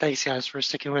visual. Thanks guys for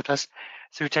sticking with us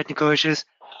through technical issues.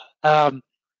 Um,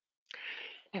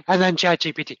 and then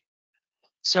ChatGPT.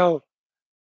 So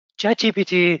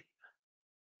ChatGPT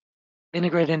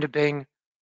integrated into Bing.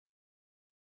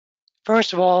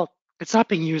 First of all, it's not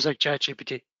being used like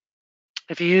ChatGPT.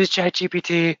 If you use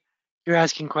ChatGPT, you're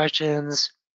asking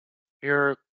questions,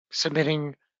 you're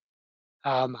submitting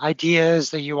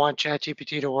ideas that you want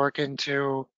ChatGPT to work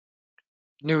into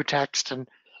new text and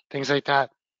things like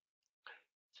that.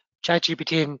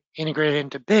 ChatGPT integrated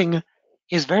into Bing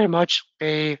is very much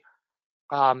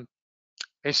um,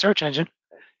 a search engine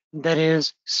that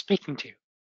is speaking to you.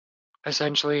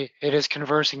 Essentially, it is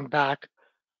conversing back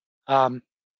um,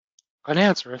 an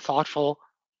answer, a thoughtful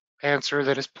answer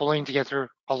that is pulling together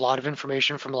a lot of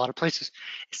information from a lot of places.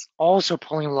 It's also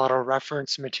pulling a lot of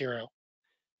reference material.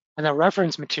 And that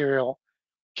reference material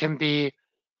can be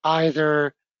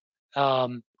either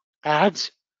um,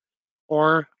 ads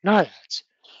or not ads.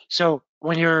 So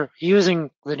when you're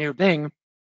using the new Bing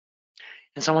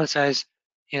and someone says,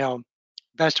 you know,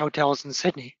 best hotels in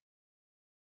Sydney,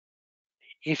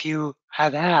 if you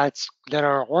have ads that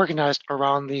are organized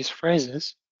around these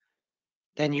phrases,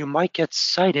 then you might get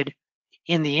cited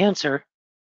in the answer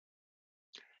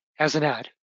as an ad.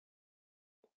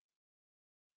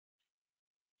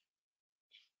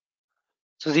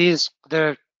 So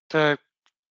the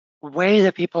way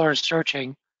that people are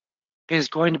searching is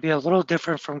going to be a little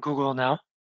different from Google now.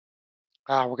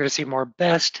 We're going to see more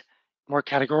best, more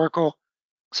categorical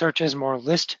searches, more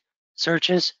list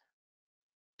searches,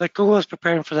 but Google is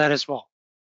preparing for that as well.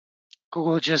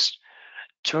 Google just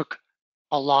took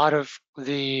a lot of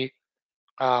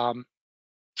um,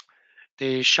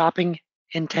 the shopping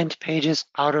intent pages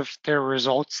out of their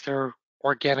results, their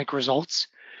organic results.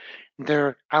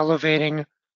 They're elevating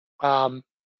um,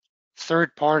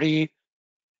 third party,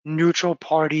 neutral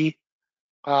party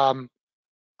um,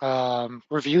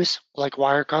 reviews, like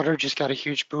Wirecutter just got a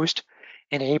huge boost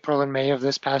in April and May of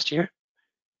this past year.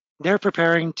 They're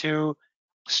preparing to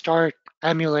start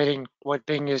emulating what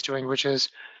Bing is doing, which is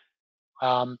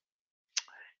um,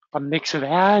 a mix of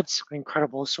ads,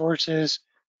 incredible sources,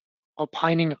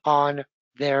 opining on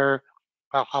their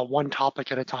one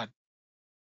topic at a time.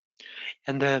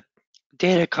 And the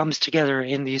data comes together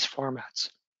in these formats.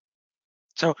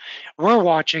 So we're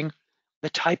watching the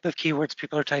type of keywords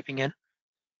people are typing in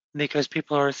because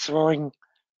people are throwing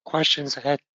questions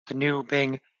at the new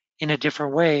Bing in a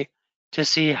different way to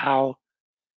see how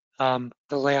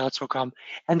the layouts will come.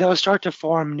 And they'll start to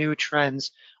form new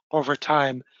trends over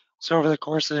time. So over the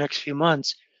course of the next few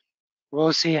months,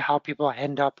 we'll see how people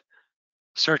end up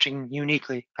searching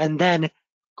uniquely. And then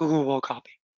Google will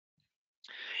copy.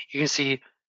 You can see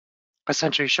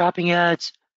essentially shopping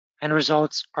ads and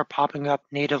results are popping up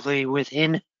natively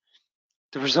within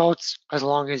the results as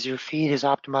long as your feed is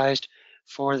optimized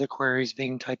for the queries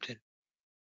being typed in.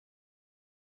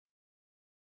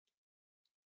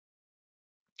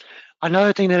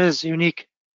 Another thing that is unique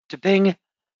to Bing,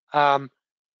 um,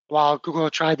 while Google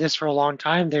tried this for a long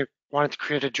time, they wanted to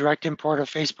create a direct import of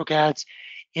Facebook ads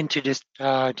into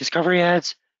discovery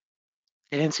ads.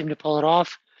 They didn't seem to pull it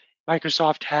off.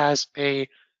 Microsoft has a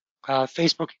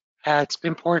Facebook ads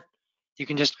import. You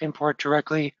can just import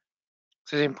directly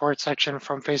to the import section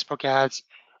from Facebook ads,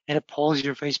 and it pulls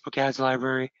your Facebook ads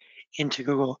library into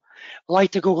Google.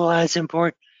 Like the Google Ads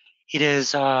import, it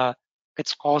is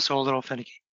it's also a little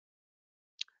finicky,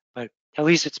 but at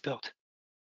least it's built.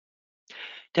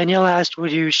 Danielle asked,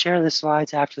 would you share the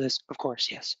slides after this? Of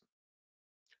course, yes.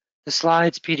 The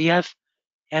slides, PDF,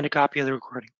 and a copy of the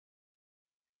recording.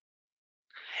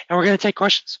 And we're going to take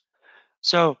questions.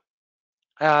 So,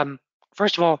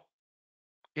 first of all,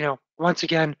 once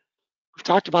again, we've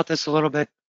talked about this a little bit.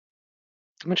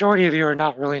 the majority of you are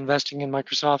not really investing in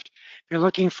Microsoft. If you're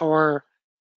looking for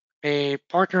a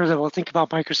partner that will think about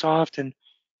Microsoft and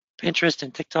Pinterest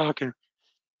and TikTok and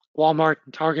Walmart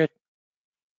and Target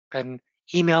and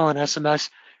email and SMS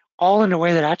all in a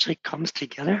way that actually comes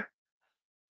together,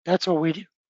 that's what we do.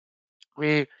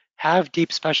 We have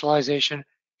deep specialization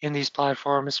in these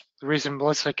platforms. The reason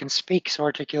Melissa can speak so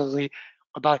articulately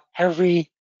about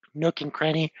every nook and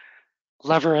cranny,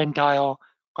 lever and dial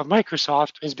of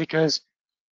Microsoft is because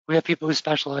we have people who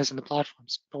specialize in the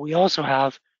platforms. But we also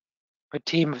have a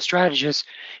team of strategists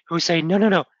who say, no, no,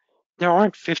 no, there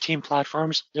aren't 15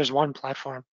 platforms, there's one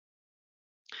platform.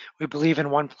 We believe in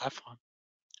one platform.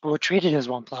 We'll treat it as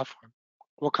one platform.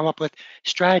 We'll come up with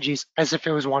strategies as if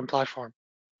it was one platform.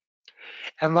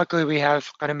 And luckily, we have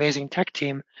an amazing tech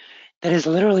team that is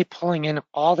literally pulling in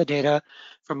all the data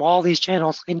from all these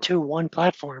channels into one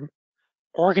platform,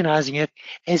 organizing it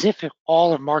as if it,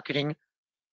 all of marketing,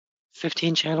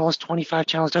 15 channels, 25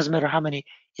 channels, doesn't matter how many,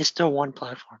 is still one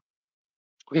platform.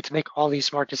 We get to make all these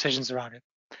smart decisions around it.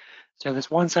 So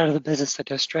there's one side of the business that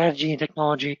does strategy and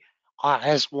technology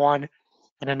as one,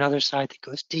 and another side that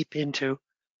goes deep into,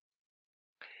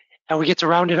 and we get to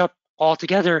round it up all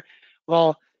together.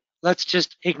 Well, let's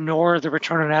just ignore the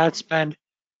return on ad spend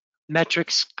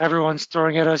metrics everyone's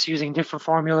throwing at us using different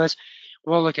formulas.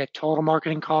 We'll look at total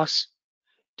marketing costs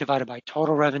divided by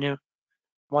total revenue,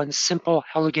 one simple,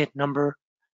 elegant number,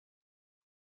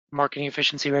 marketing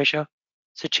efficiency ratio,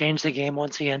 to change the game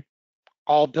once again,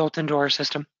 all built into our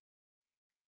system.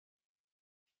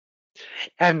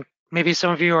 And maybe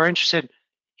some of you are interested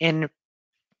in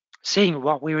seeing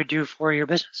what we would do for your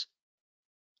business.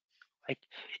 Like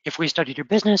if we studied your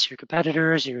business, your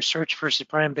competitors, your search versus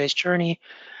brand-based journey,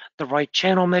 the right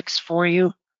channel mix for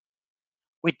you.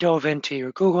 We dove into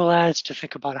your Google ads to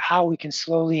think about how we can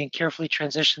slowly and carefully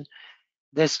transition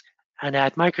this and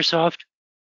add Microsoft.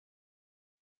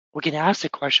 We can ask the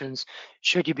questions,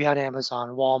 should you be on Amazon,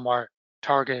 Walmart,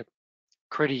 Target,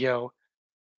 Criteo,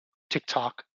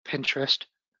 TikTok, Pinterest?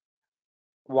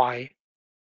 Why?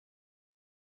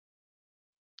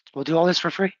 We'll do all this for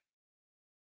free.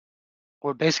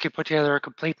 We'll basically put together a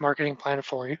complete marketing plan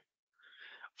for you,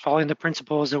 following the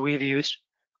principles that we've used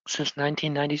since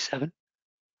 1997,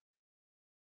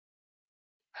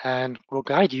 and we'll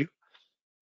guide you,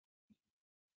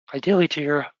 ideally, to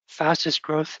your fastest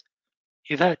growth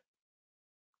event.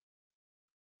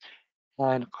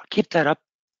 And I'll keep that up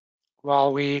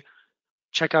while we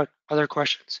check out other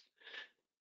questions.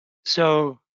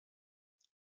 So,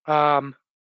 Melissa,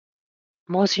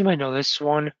 you might know this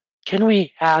one. Can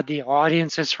we add the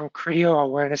audiences from Criteo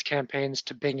awareness campaigns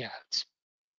to Bing ads?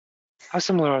 How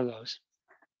similar are those?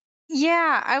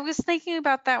 Yeah, I was thinking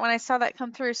about that when I saw that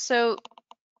come through. So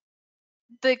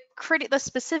the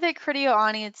specific Criteo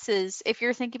audiences, if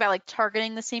you're thinking about like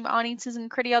targeting the same audiences in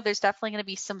Criteo, there's definitely going to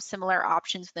be some similar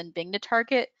options within Bing to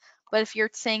target. But if you're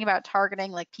saying about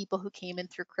targeting like people who came in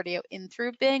through Criteo in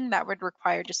through Bing, that would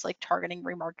require just like targeting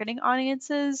remarketing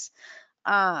audiences.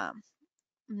 I'm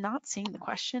not seeing the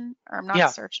question, or I'm not Yeah,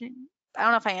 searching. I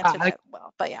don't know if I answered I, that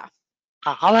well, but yeah.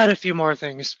 I'll add a few more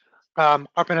things.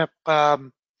 Up and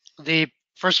up. The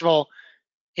first of all,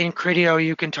 in Criteo,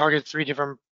 you can target three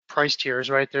different price tiers,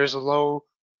 right? There's a low,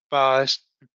 uh,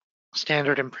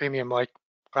 standard, and premium, like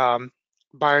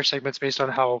buyer segments based on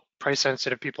how price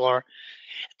sensitive people are.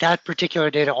 That particular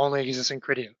data only exists in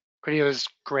Criteo. Criteo is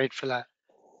great for that.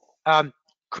 Um,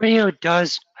 Criteo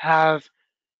does have,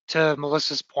 to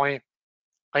Melissa's point,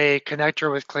 a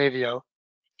connector with Klaviyo.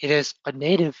 It is a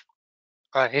native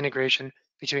integration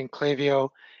between Klaviyo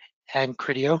and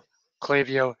Criteo,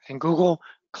 Klaviyo and Google,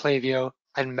 Klaviyo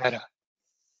and Meta.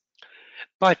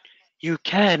 But you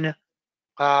can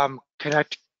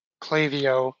connect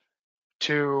Klaviyo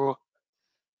to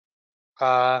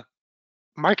uh,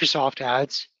 Microsoft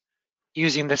ads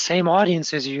using the same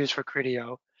audiences you use for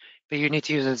Criteo, but you need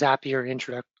to use a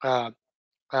Zapier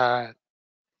uh,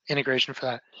 integration for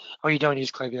that. Oh, you don't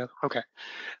use Klaviyo? Okay.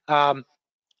 Um,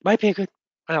 might be a good.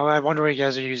 I wonder what you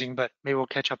guys are using, but maybe we'll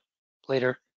catch up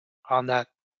later on that.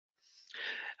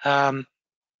 Um,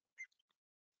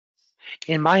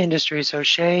 in my industry, so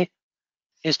Shay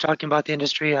is talking about the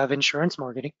industry of insurance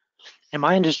marketing. In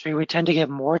my industry, we tend to get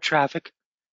more traffic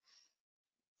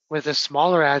with a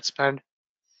smaller ad spend,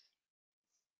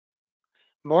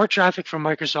 more traffic from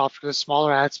Microsoft with a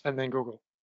smaller ad spend than Google.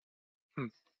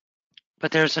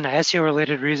 But there's an SEO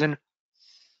related reason.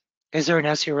 Is there an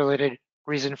SEO related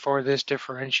reason for this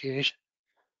differentiation?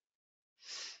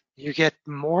 You get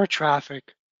more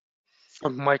traffic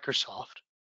from Microsoft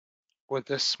with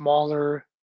a smaller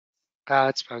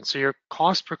ad spend. So your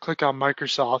cost per click on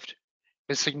Microsoft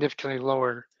is significantly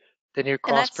lower than your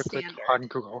And cost that's per click standard. on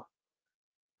Google.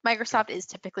 Microsoft is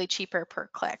typically cheaper per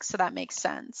click, so that makes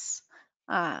sense.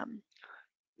 Um,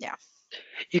 yeah.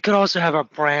 You could also have a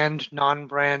brand,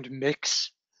 non-brand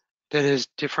mix that is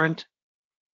different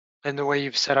in the way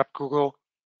you've set up Google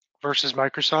versus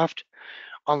Microsoft,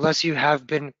 unless you have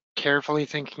been carefully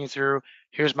thinking through,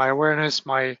 here's my awareness,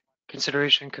 my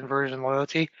consideration, conversion,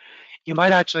 loyalty. You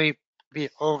might actually be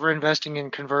over investing in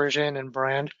conversion and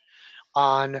brand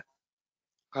on,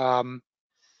 um,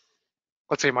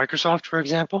 let's say Microsoft, for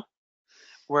example,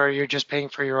 where you're just paying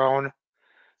for your own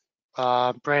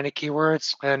branded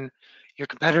keywords and your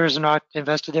competitors are not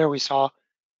invested there. We saw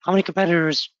how many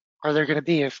competitors are there going to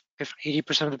be if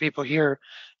 80% of the people here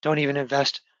don't even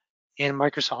invest in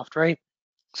Microsoft, right?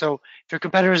 So if your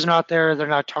competitors are not there, they're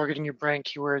not targeting your brand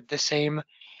keyword the same.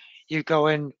 You go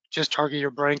in, just target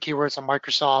your brand keywords on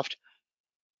Microsoft,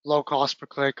 low cost per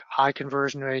click, high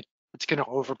conversion rate. It's going to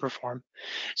overperform.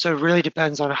 So it really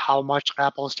depends on how much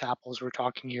apples to apples we're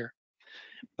talking here.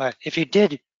 But if you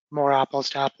did more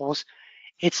apples to apples,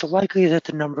 it's likely that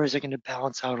the numbers are going to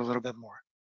balance out a little bit more.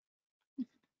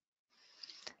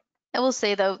 I will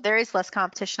say though, there is less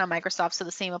competition on Microsoft, so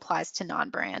the same applies to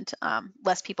non-brand.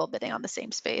 Less people bidding on the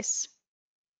same space,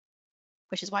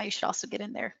 which is why you should also get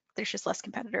in there. There's just less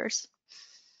competitors.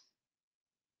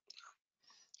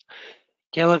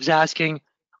 Caleb's asking,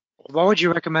 what would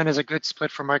you recommend as a good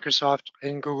split for Microsoft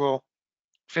and Google?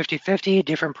 50-50,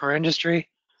 different per industry?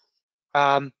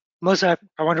 Melissa,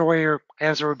 I wonder what your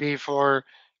answer would be for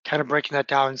kind of breaking that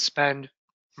down, spend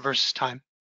versus time.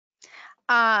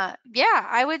 Yeah,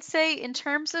 I would say in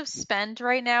terms of spend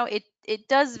right now, it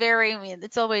does vary. I mean,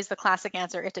 it's always the classic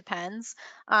answer, it depends.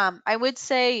 I would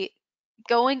say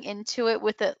going into it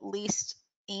with at least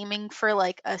aiming for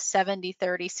like a 70-30,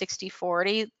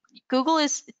 60-40. Google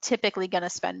is typically going to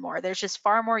spend more. There's just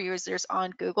far more users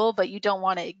on Google, but you don't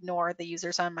want to ignore the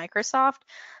users on Microsoft.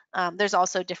 There's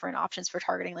also different options for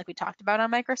targeting, like we talked about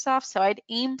on Microsoft. So I'd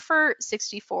aim for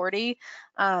 60-40.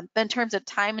 But in terms of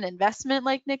time and investment,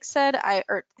 like Nick said,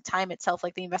 or time itself,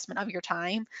 like the investment of your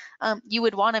time, you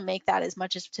would want to make that as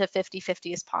much as to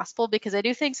 50-50 as possible, because I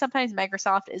do think sometimes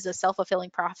Microsoft is a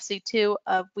self-fulfilling prophecy too,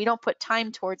 of we don't put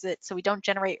time towards it, so we don't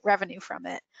generate revenue from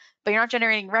it. But you're not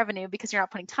generating revenue because you're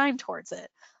not putting time towards it.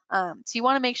 So you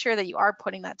want to make sure that you are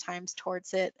putting that time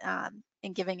towards it,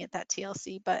 and giving it that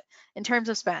TLC. But in terms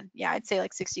of spend, yeah, I'd say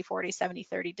like 60-40,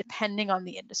 70-30, depending on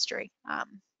the industry.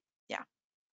 Yeah.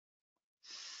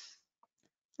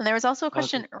 And there was also a Okay.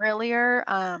 question earlier,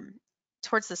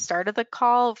 towards the start of the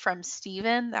call from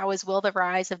Steven. That was, will the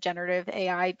rise of generative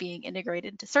AI being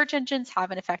integrated into search engines have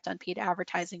an effect on paid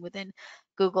advertising within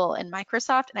Google and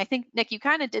Microsoft? And I think, Nick, you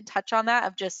kind of did touch on that,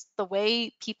 of just the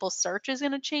way people search is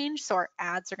going to change. So our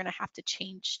ads are going to have to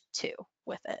change too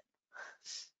with it.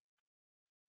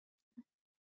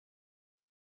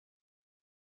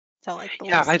 So like the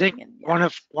Yeah, I think listening and yeah.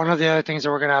 one of the other things that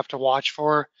we're going to have to watch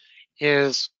for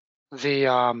is the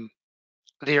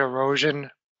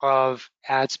erosion of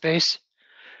ad space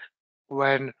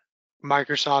when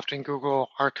Microsoft and Google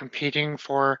are competing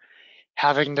for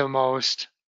having the most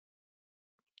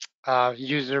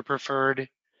user preferred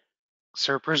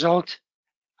SERP result,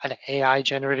 an AI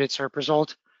generated SERP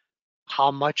result.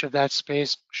 How much of that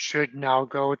space should now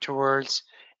go towards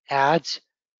ads?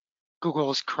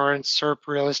 Google's current SERP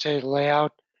real estate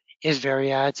layout is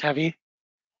very ads heavy.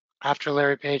 After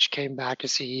Larry Page came back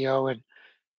as CEO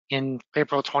in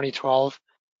April 2012,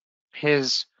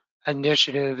 his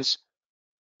initiatives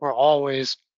were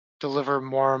always deliver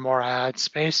more and more ad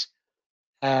space.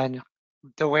 And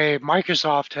the way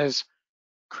Microsoft has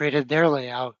created their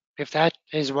layout, if that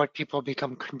is what people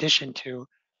become conditioned to,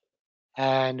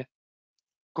 and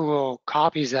Google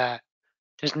copies that,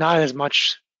 there's not as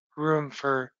much room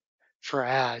for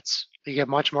ads. You get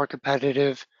much more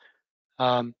competitive.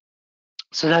 Um,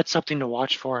 so that's something to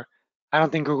watch for. I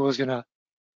don't think Google is going to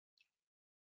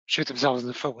shoot themselves in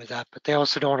the foot with that, but they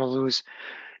also don't want to lose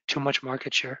too much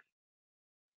market share.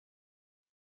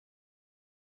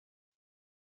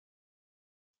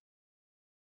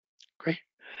 Great.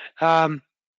 Um,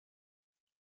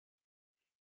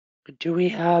 do we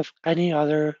have any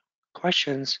other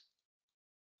questions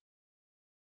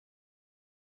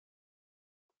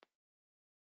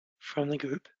from the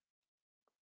group?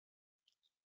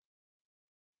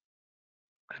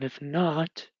 And if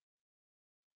not,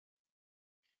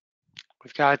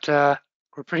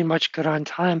 we're pretty much good on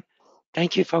time.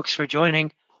 Thank you folks for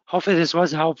joining. Hopefully this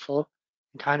was helpful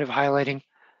in kind of highlighting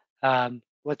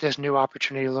what this new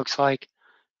opportunity looks like.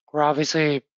 We're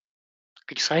obviously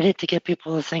excited to get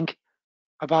people to think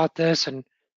about this and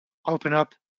open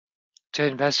up to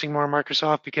investing more in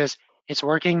Microsoft because it's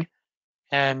working.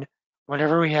 And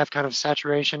whenever we have kind of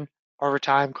saturation over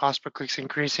time, cost per click's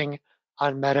increasing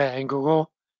on Meta and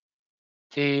Google,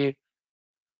 the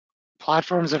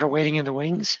platforms that are waiting in the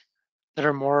wings that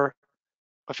are more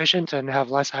efficient and have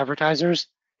less advertisers,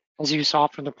 as you saw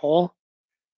from the poll,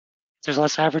 if there's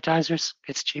less advertisers,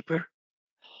 it's cheaper.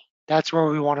 That's where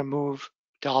we want to move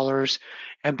dollars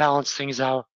and balance things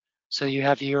out so you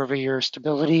have year-over-year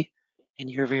stability and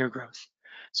year-over-year growth.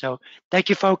 So thank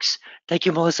you, folks. Thank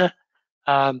you, Melissa.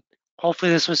 Um,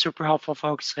 Hopefully this was super helpful,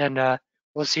 folks, and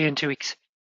we'll see you in 2 weeks.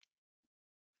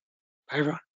 Bye,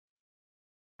 everyone.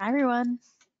 Hi, everyone.